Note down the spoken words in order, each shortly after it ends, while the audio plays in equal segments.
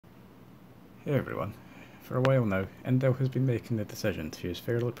Hey everyone. For a while now, Intel has been making the decision to use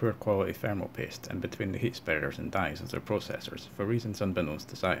fairly poor quality thermal paste in between the heat spreaders and dies of their processors for reasons unbeknownst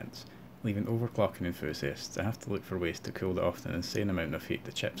to science, leaving overclocking enthusiasts to have to look for ways to cool off the insane amount of heat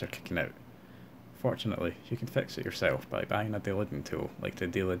the chips are kicking out. Fortunately, you can fix it yourself by buying a delidding tool like the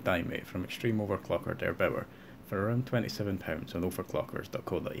Delid Die Mate from Extreme Overclocker Der Bauer for around £27 on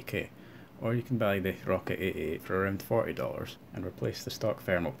overclockers.co.uk, or you can buy the Rocket 88 for around $40 and replace the stock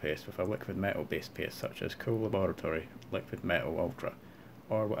thermal paste with a liquid metal based paste such as Cool Laboratory Liquid Metal Ultra,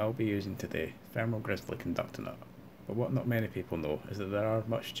 or what I'll be using today, Thermal Grizzly Conductonaut. But what not many people know is that there are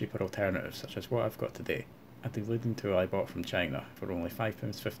much cheaper alternatives such as what I've got today, a delidding tool I bought from China for only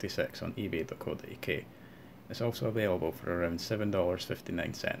 £5.56 on ebay.co.uk. It's also available for around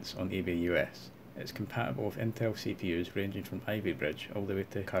 $7.59 on eBay US. It's compatible with Intel CPUs ranging from Ivy Bridge all the way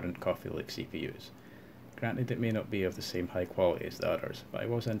to current Coffee Lake CPUs. Granted, it may not be of the same high quality as the others, but I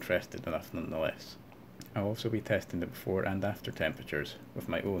was interested enough nonetheless. I'll also be testing the before and after temperatures with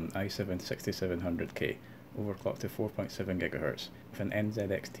my own i7 6700K overclocked to 4.7 GHz with an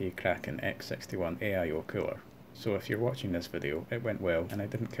NZXT Kraken X61 AIO cooler. So if you're watching this video, it went well and I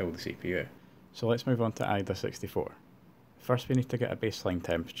didn't kill the CPU. So let's move on to IDA64. First we need to get a baseline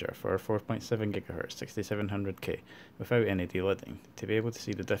temperature for our 4.7 GHz 6700K without any delidding to be able to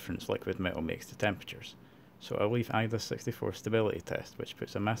see the difference liquid metal makes to temperatures. So I'll leave IDA64 stability test, which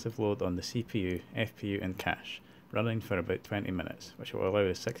puts a massive load on the CPU, FPU and cache, running for about 20 minutes, which will allow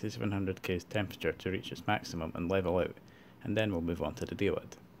the 6700K's temperature to reach its maximum and level out, and then we'll move on to the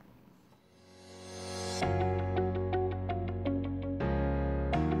delid.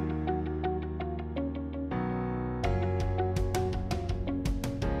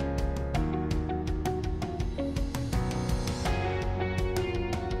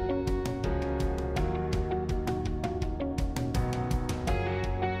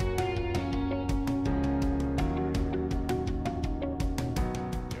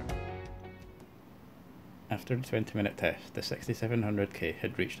 After the 20-minute test, the 6700K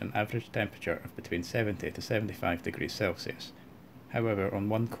had reached an average temperature of between 70 to 75 degrees Celsius. However, on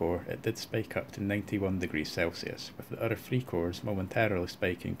one core it did spike up to 91 degrees Celsius, with the other three cores momentarily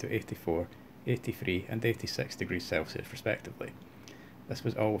spiking to 84, 83 and 86 degrees Celsius respectively. This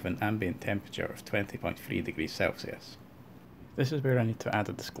was all with an ambient temperature of 20.3 degrees Celsius. This is where I need to add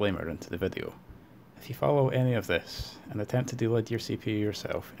a disclaimer into the video. If you follow any of this and attempt to delid your CPU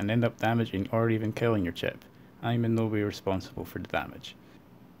yourself and end up damaging or even killing your chip, I am in no way responsible for the damage.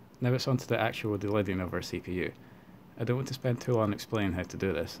 Now it's on to the actual delidding of our CPU. I don't want to spend too long explaining how to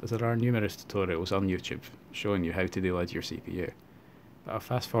do this, as there are numerous tutorials on YouTube showing you how to delid your CPU. But I'll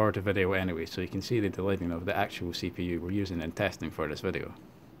fast forward the video anyway so you can see the delidding of the actual CPU we're using in testing for this video.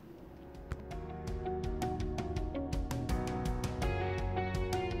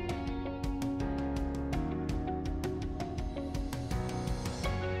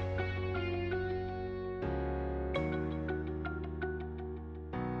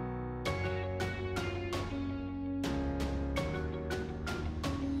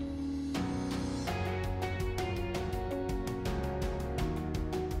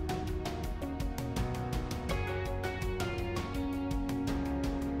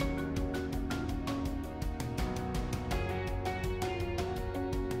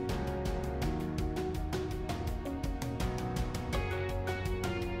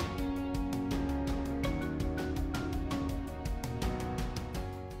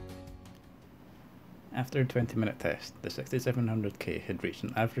 After a 20-minute test, the 6700K had reached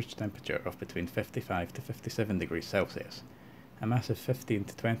an average temperature of between 55 to 57 degrees Celsius, a massive 15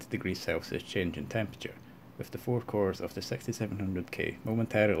 to 20 degrees Celsius change in temperature, with the four cores of the 6700K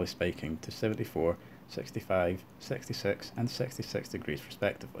momentarily spiking to 74, 65, 66 and 66 degrees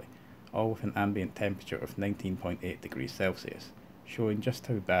respectively, all with an ambient temperature of 19.8 degrees Celsius, showing just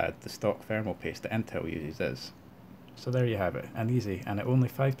how bad the stock thermal paste that Intel uses is. So there you have it, an easy and at only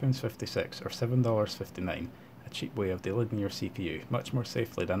 £5.56 or $7.59, a cheap way of delidding your CPU much more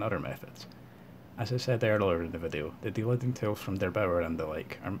safely than other methods. As I said earlier in the video, the delidding tools from Der Bauer and the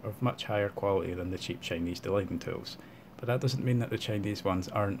like are of much higher quality than the cheap Chinese delidding tools, but that doesn't mean that the Chinese ones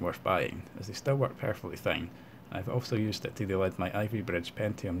aren't worth buying, as they still work perfectly fine, and I've also used it to delid my Ivy Bridge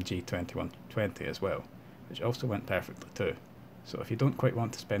Pentium G2120 as well, which also went perfectly too. So if you don't quite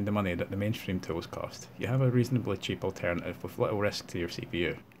want to spend the money that the mainstream tools cost, you have a reasonably cheap alternative with little risk to your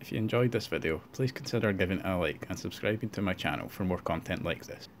CPU. If you enjoyed this video, please consider giving it a like and subscribing to my channel for more content like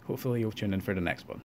this. Hopefully you'll tune in for the next one.